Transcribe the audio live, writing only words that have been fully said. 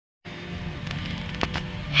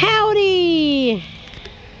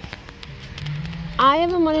I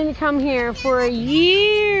haven't wanted to come here for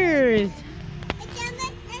years.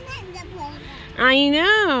 I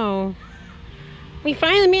know. We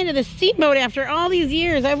finally made it to the Steamboat after all these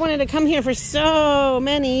years. I wanted to come here for so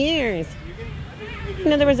many years. You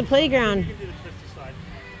know, there was a playground.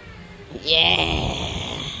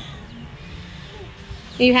 Yeah.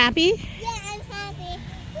 Are you happy? Yeah, I'm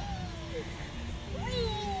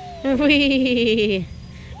happy. Whee!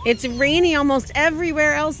 It's rainy almost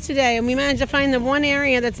everywhere else today, and we managed to find the one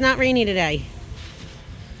area that's not rainy today.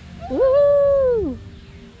 Woo!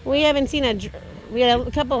 We haven't seen we had a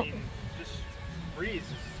couple. This breeze is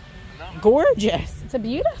phenomenal. Gorgeous. It's a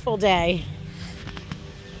beautiful day.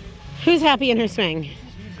 Who's happy in her swing?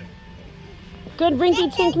 Good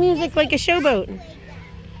rinky-tink music like a showboat.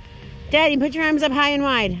 Daddy, put your arms up high and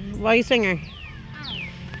wide while you swing her.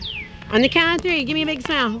 On the count of 3, give me a big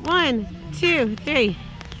smile. 1, 2, 3.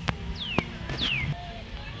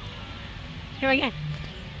 Here we go.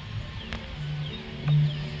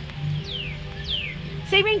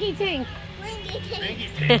 Say rinky-tink.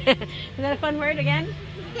 Rinky-tink. Is that a fun word again?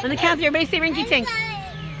 On the count of 3, everybody say rinky-tink.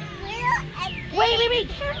 Wait,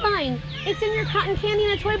 Caroline. It's in your Cotton Candy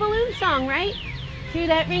and a Toy Balloon song, right? To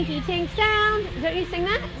that rinky-tink sound. Don't you sing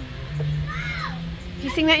that? Do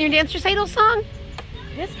you sing that in your dance recital song?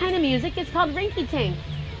 This kind of music is called rinky-tink.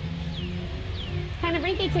 It's kind of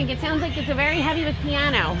rinky-tink. It sounds like it's a very heavy with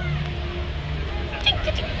piano. I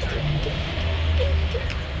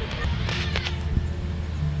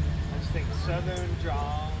just think Southern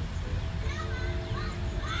drawl.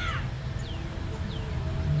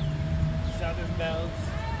 Southern bells.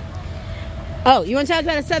 Oh, you want to talk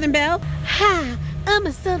about a Southern Belle? Hi, I'm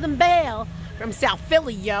a Southern Belle from South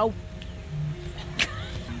Philly, yo.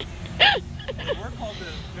 We're called the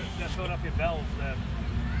Philadelphia Bells, the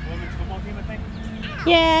women's football team, I think.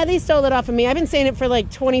 Yeah, they stole it off of me. I've been saying it for like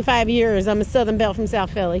 25 years. I'm a Southern Belle from South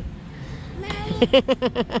Philly. Mommy, this is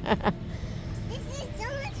so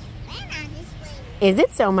much fun on this swing. Is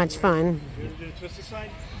it so much fun? You want to do the twisted slide?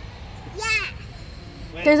 Yeah.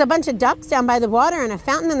 When? There's a bunch of ducks down by the water and a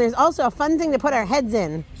fountain, and there's also a fun thing to put our heads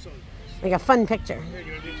in. Like a fun picture. Here,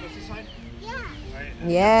 you want to do the twisted slide? Yeah. All right.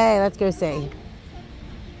 Yay, let's go see. Okay.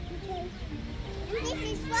 And this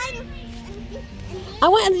is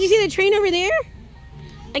one. Did you see the train over there?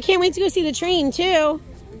 I can't wait to go see the train too.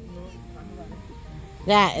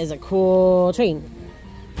 That is a cool train.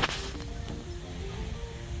 That's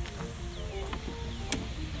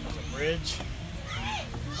a bridge. I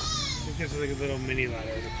think there's like a little mini ladder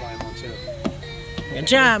to climb on too. Good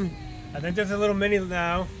job. I think there's a little mini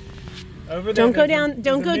now. Over there. Don't go down.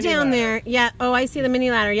 Don't go down there. Yeah. Oh, I see the mini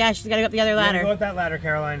ladder. Yeah, she's got to go up the other ladder. Go up that ladder,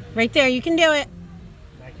 Caroline. Right there. You can do it.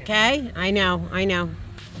 I can't. Okay. I know.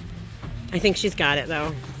 I think she's got it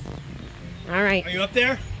though. All right. Are you up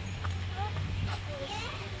there?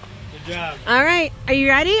 Good job. All right. Are you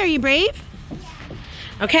ready? Are you brave?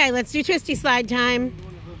 Okay. Let's do twisty slide time.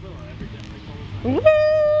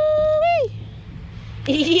 Woo-wee!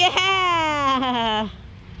 Yeah.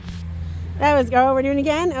 That was go. We're doing it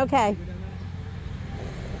again. Okay.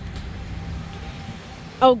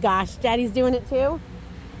 Oh gosh, Daddy's doing it too.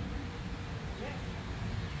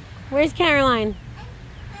 Where's Caroline?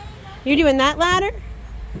 You're doing that ladder?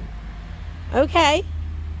 Okay.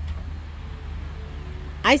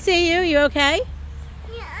 I see you. You okay?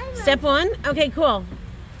 Yeah, I'm Step 1. Okay, cool.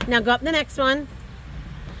 Now go up the next one.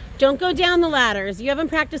 Don't go down the ladders. You haven't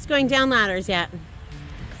practiced going down ladders yet.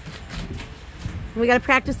 We got to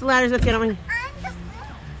practice the ladders with you, don't we?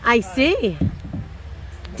 I see.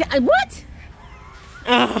 What?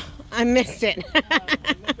 Oh, I missed it.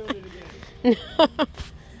 No.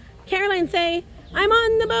 Caroline, say, I'm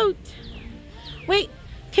on the boat. Wait,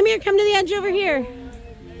 come here, come to the edge over here.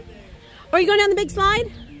 Or are you going down the big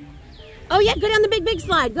slide? Oh yeah, go down the big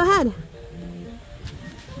slide. Go ahead.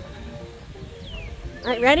 All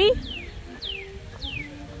right, ready?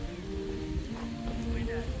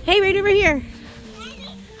 Hey, right over here.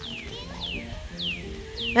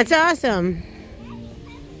 That's awesome.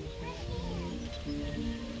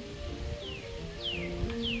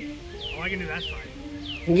 Oh, I can do that slide.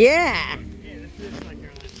 Yeah. Yeah, let's do this slide,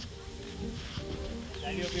 Caroline.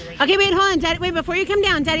 Daddy will be right. Okay, wait, hold on. Daddy, wait, before you come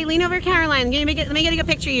down, Daddy, lean over Caroline. Let me get a good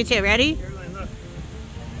picture of you two. Ready? Caroline, look.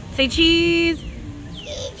 Say cheese.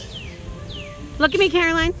 Look at me,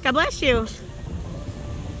 Caroline. God bless you.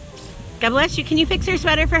 God bless you. Can you fix her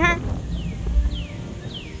sweater for her?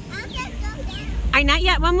 All right, not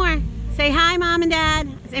yet. One more. Say hi, Mom and Dad.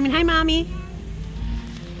 Hi, Mommy.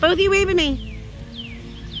 Both of you wave at me.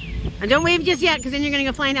 And don't wave just yet, because then you're going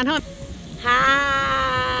to go flying down home.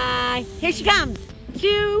 Hi. Here she comes.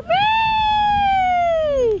 Whee!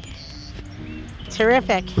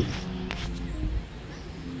 Terrific.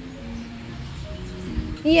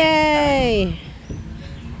 Yay!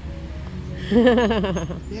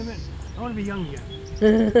 Damn it. I want to be young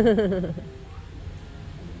again.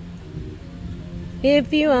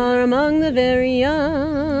 If you are among the very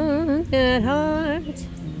young at heart.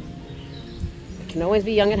 You can always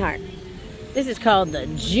be young at heart. This is called the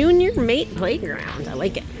Junior Mate Playground. I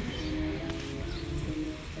like it.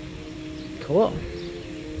 Cool.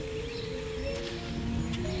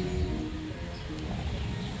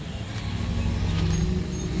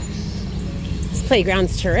 This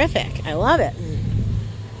playground's terrific. I love it.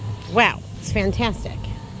 Wow, it's fantastic.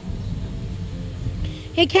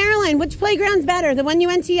 Hey, Caroline, which playground's better? The one you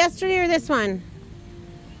went to yesterday or this one?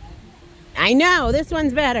 I know, this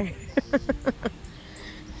one's better.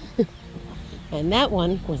 And that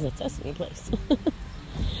one was a Sesame Place.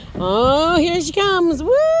 Oh, here she comes.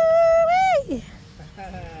 Woo-wee!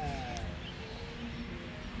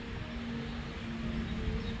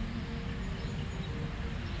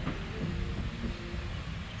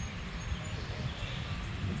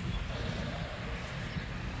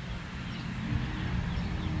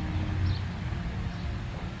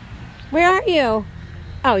 Where are you?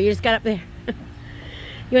 Oh, you just got up there.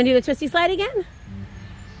 You want to do the twisty slide again?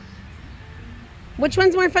 Which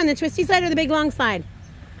one's more fun, the twisty slide or the big long slide?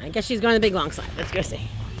 I guess she's going to the big long slide. Let's go see.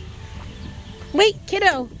 Wait,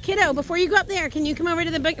 kiddo, before you go up there, can you come over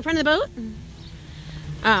to the front of the boat?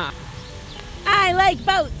 Ah, I like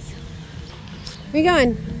boats. Where you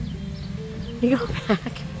going? You go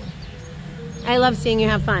back. I love seeing you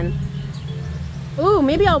have fun. Ooh,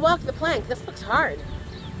 maybe I'll walk the plank. This looks hard.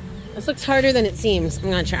 This looks harder than it seems.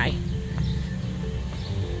 I'm gonna try.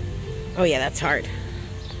 Oh yeah, that's hard.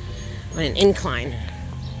 On an incline.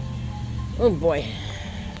 Oh boy.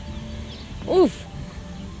 Oof.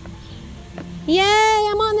 Yay,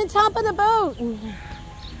 I'm on the top of the boat.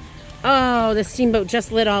 Oh, the steamboat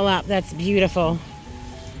just lit all up. That's beautiful.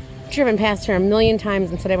 I've driven past her a million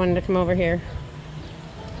times and said I wanted to come over here.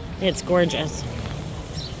 It's gorgeous.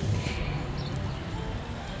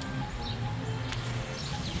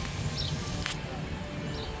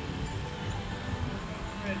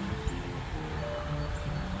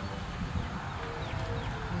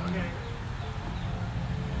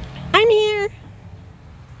 I'm here.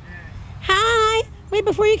 Hi. Wait,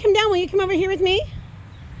 before you come down, will you come over here with me?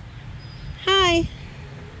 Hi.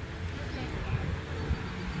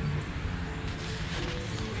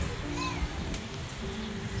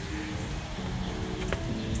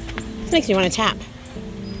 This makes me want to tap.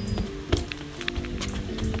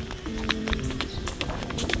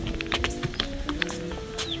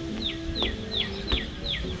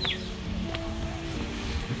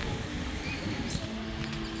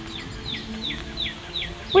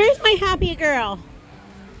 Where's my happy girl?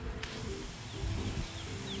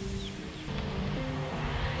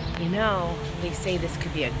 You know, they say this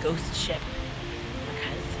could be a ghost ship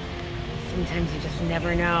because sometimes you just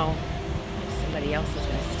never know if somebody else is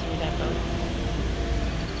going to steer that boat.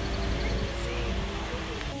 Let's see.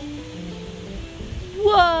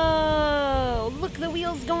 Whoa! Look, the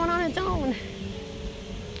wheel's going on its own.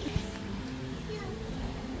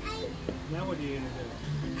 Now what are you going to do?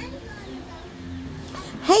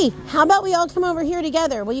 Hey, how about we all come over here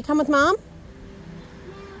together? Will you come with Mom?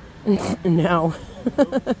 No.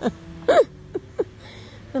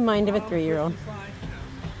 The mind of a 3-year-old.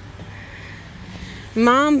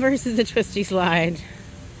 Mom versus a twisty slide.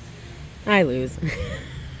 I lose.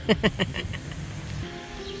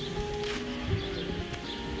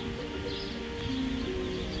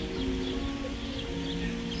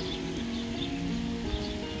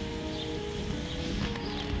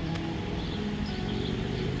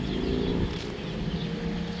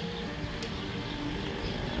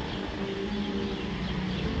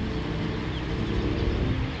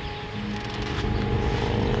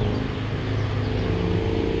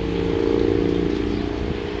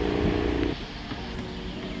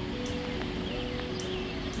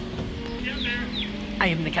 I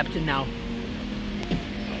am the captain now.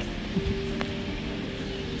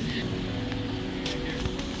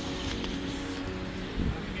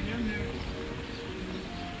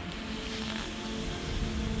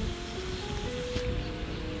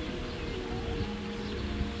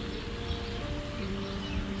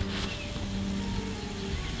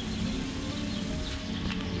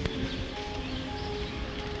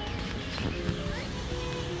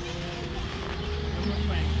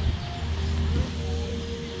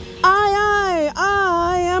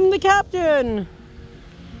 I am the captain.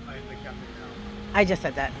 I am the captain now. I just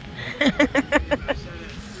said that. I said it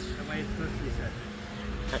the way it's supposed to be said.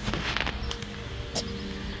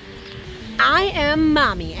 I am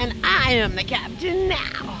mommy, and I am the captain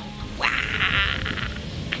now. Wow.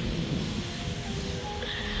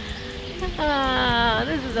 Ah,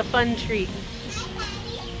 this is a fun treat.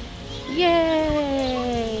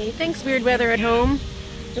 Yay! Thanks, weird weather at home.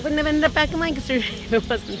 It wouldn't have ended up back in Lancaster if it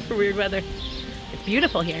wasn't for weird weather. It's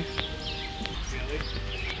beautiful here.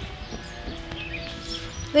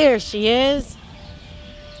 There she is.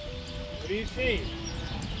 What do you see?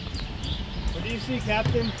 What do you see,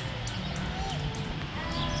 Captain?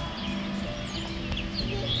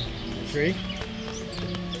 A tree?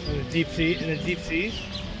 In the deep sea? In the deep seas?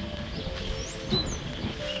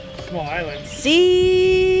 Small island.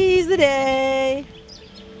 Seize the day.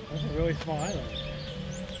 That's a really small island.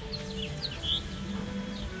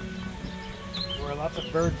 Where lots of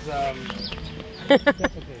birds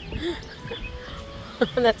defecate.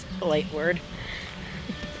 That's a polite word.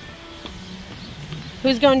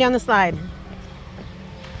 Who's going down the slide?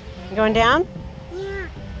 Going down? Yeah.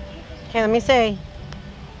 Okay, let me see.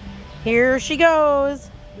 Here she goes.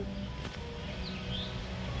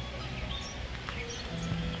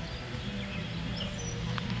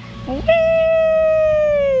 Whee!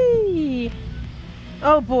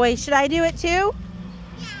 Oh boy, should I do it too? Yeah.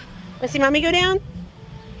 Let's see Mommy go down.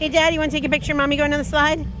 Hey Daddy, you want to take a picture of Mommy going down the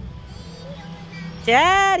slide?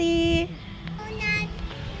 Daddy! Oh, no.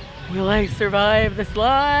 Will I survive the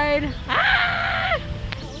slide? Ah!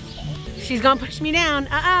 She's gonna push me down.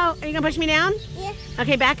 Uh-oh, are you gonna push me down? Yeah.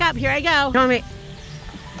 Okay, back up, here I go. Come on, wait.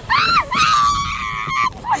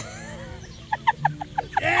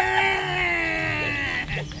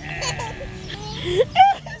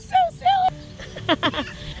 So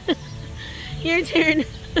silly. Your turn.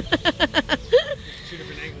 Two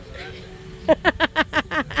different angles around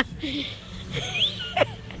it.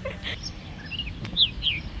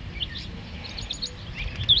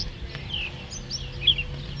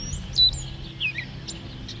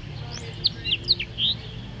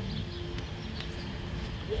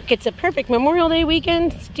 It's a perfect Memorial Day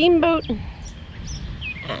weekend. Steamboat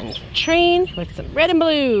and train with some red and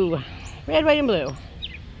blue. Red, white, and blue.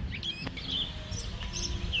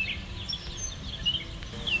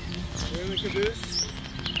 We're in the caboose.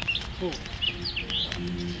 Cool.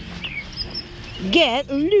 Get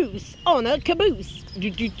loose on a caboose.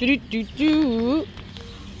 Do, do, do, do, do.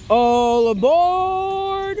 All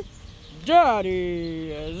aboard.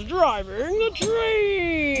 Daddy is driving the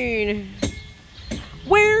train.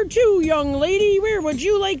 Where to, young lady? Where would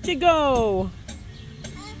you like to go?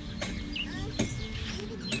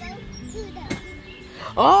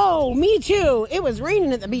 Oh, me too. It was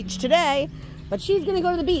raining at the beach today, but she's gonna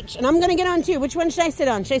go to the beach, and I'm gonna get on too. Which one should I sit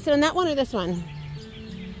on? Should I sit on that one or this one?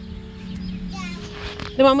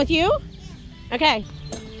 The one with you? Okay.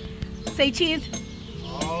 Say cheese.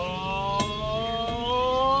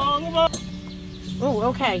 Oh,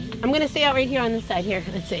 okay. I'm gonna stay out right here on this side. Here,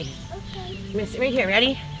 let's see. Okay. I'm gonna sit right here.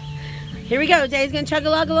 Ready? Here we go. Daddy's gonna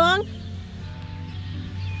chug-a-lug along.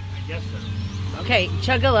 I guess so. Okay,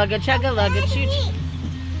 chug-a-lugga, chug-a-lugga, choo.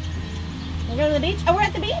 We're going to the beach? Oh, we're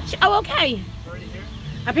at the beach? Oh, okay. Already here?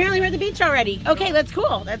 Apparently we're at the beach already. Okay, that's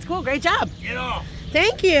cool. That's cool. Great job. Get off!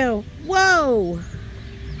 Thank you. Whoa.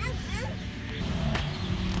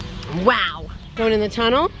 Wow. Going in the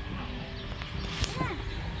tunnel.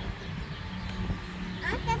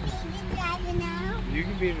 I'm the baby driver now. You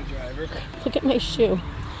can be the driver. Look at my shoe.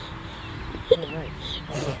 Oh, right.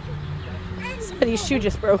 Somebody's shoe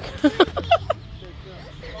just broke.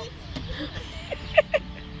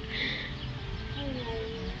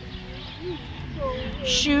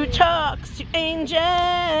 Shoe talks to angels.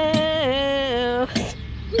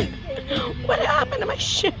 What happened to my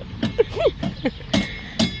shoe?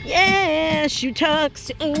 Yeah, shoe talks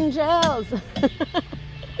to angels.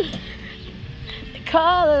 They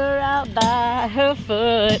call her out by her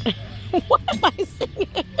foot. What am I singing?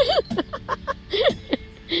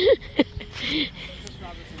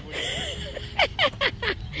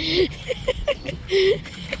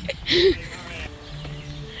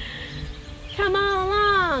 Come on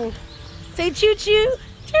along. Say choo choo.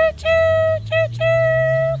 Choo choo choo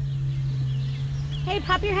choo. Hey,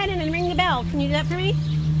 pop your head in and ring the bell. Can you do that for me?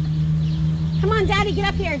 Come on, Daddy, get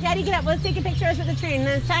up here. Daddy, get up. Let's take a picture of us with the train.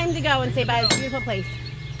 Then it's time to go and say bye. It's a beautiful place.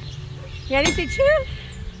 You ready? Say choo.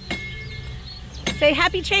 Say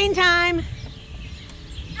happy train time.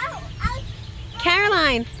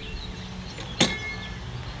 Caroline.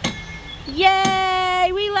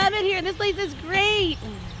 Yay! We love it here. This place is great.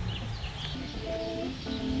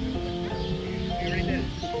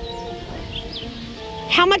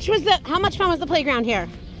 How much fun was the playground here?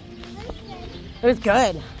 It was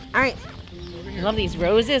good. All right. I love these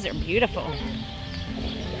roses. They're beautiful.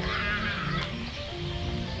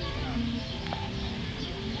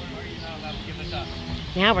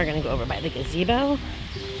 Now we're gonna go over by the gazebo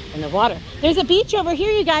and the water. There's a beach over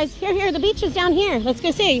here, you guys. Here, the beach is down here. Let's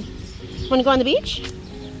go see. Wanna go on the beach?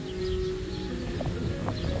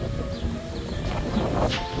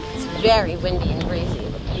 It's very windy and breezy,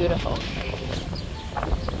 but beautiful.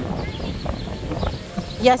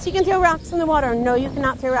 Yes, you can throw rocks in the water. No, you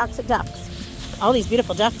cannot throw rocks at ducks. All these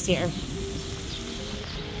beautiful ducks here.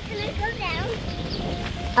 Can I go down?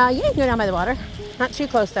 Yeah, you can go down by the water. Not too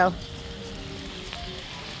close though.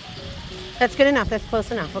 That's good enough. That's close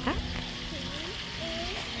enough, okay?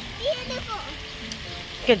 Beautiful.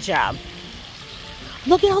 Good job.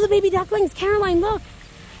 Look at all the baby ducklings. Caroline, look.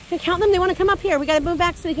 You can count them. They want to come up here. We got to move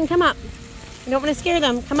back so they can come up. You don't want to scare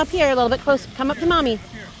them. Come up here a little bit close. Come up to mommy.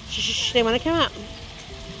 Shh, shh, shh. They want to come up.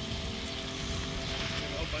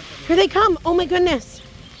 Here they come. Oh my goodness.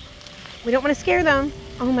 We don't want to scare them.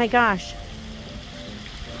 Oh my gosh.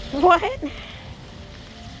 What?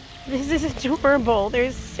 This is adorable.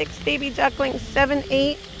 There's 6 baby ducklings, 7,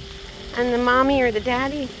 8, and the mommy or the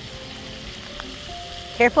daddy.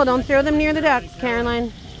 Careful, don't throw them near the ducks,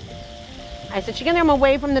 Caroline. I said you can throw them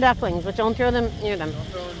away from the ducklings, but don't throw them near them.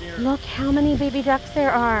 Look how many baby ducks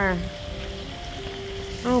there are.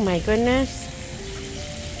 Oh my goodness.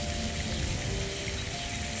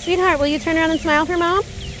 Sweetheart, will you turn around and smile for Mom?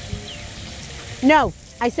 No,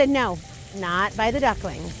 I said no. Not by the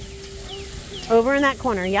ducklings. Over in that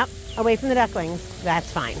corner, yep. Away from the ducklings. That's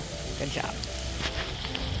fine. Good job.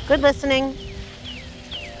 Good listening.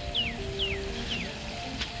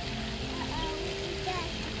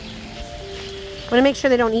 Want to make sure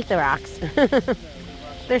they don't eat the rocks.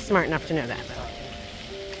 They're smart enough to know that,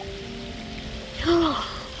 though.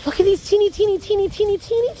 Look at these teeny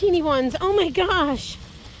ones. Oh my gosh.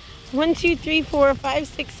 1, 2, 3, 4, 5,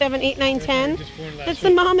 6, 7, 8, 9, 10. That's the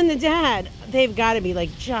mom and the dad. They've got to be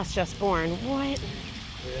like just born. What?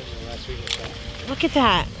 Look at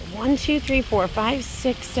that. 1, 2, 3, 4, 5,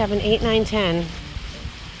 6, 7, 8, 9, 10.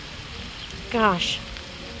 Gosh.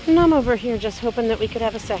 And I'm over here just hoping that we could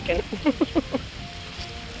have a second.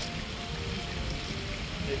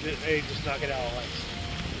 They just knock it out all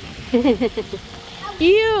nice.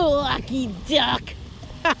 You lucky duck.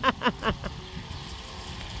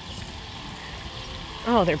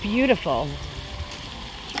 Oh, they're beautiful.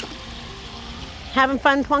 Having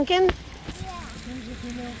fun plunking?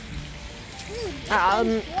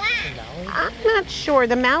 I'm not sure.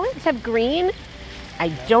 The mallards have green. I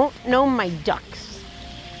don't know my ducks.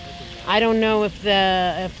 I don't know if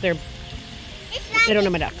they're. I don't know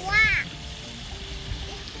my ducks. Flat.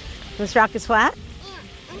 This rock is flat.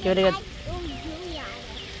 Yeah. Give it a good.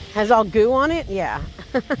 Has all goo on it? Yeah.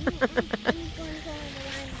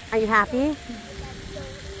 Are you happy?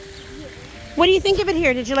 What do you think of it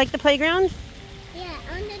here? Did you like the playground? Yeah,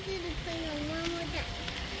 I want to do the playground one more time.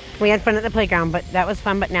 We had fun at the playground, but that was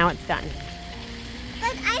fun, but now it's done.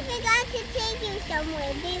 But I forgot to take you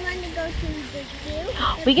somewhere. Do you want to go to the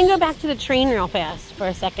zoo? We can go back to the train real fast for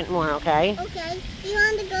a second more, okay? Okay. Do you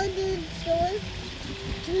want to go to the store?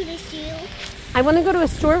 To the zoo? I want to go to a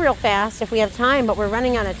store real fast if we have time, but we're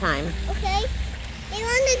running out of time. Okay. Do you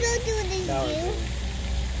want to go to the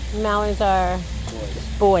zoo? Mallards are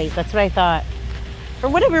boys. That's what I thought. For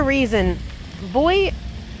whatever reason,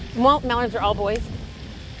 mallards are all boys.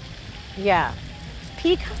 Yeah.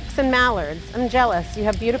 Peacocks and mallards. I'm jealous. You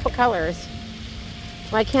have beautiful colors.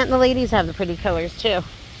 Why can't the ladies have the pretty colors too?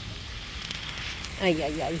 Ay,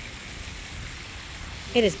 ay, ay.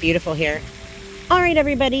 It is beautiful here. All right,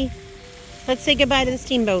 everybody. Let's say goodbye to the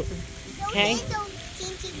steamboat. Okay?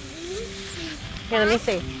 Here, let me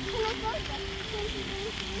see.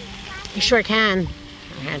 You sure can. Go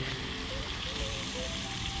ahead.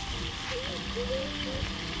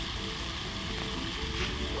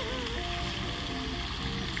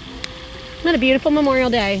 What a beautiful Memorial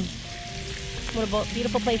Day. What a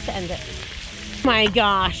beautiful place to end it. My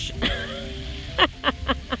gosh.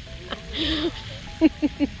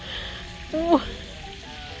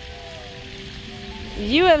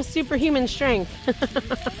 You have superhuman strength.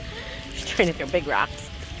 She's trying to throw big rocks.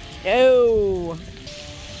 No.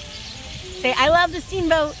 Say, I love the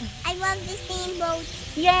steamboat. I love the steamboat.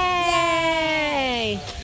 Yay!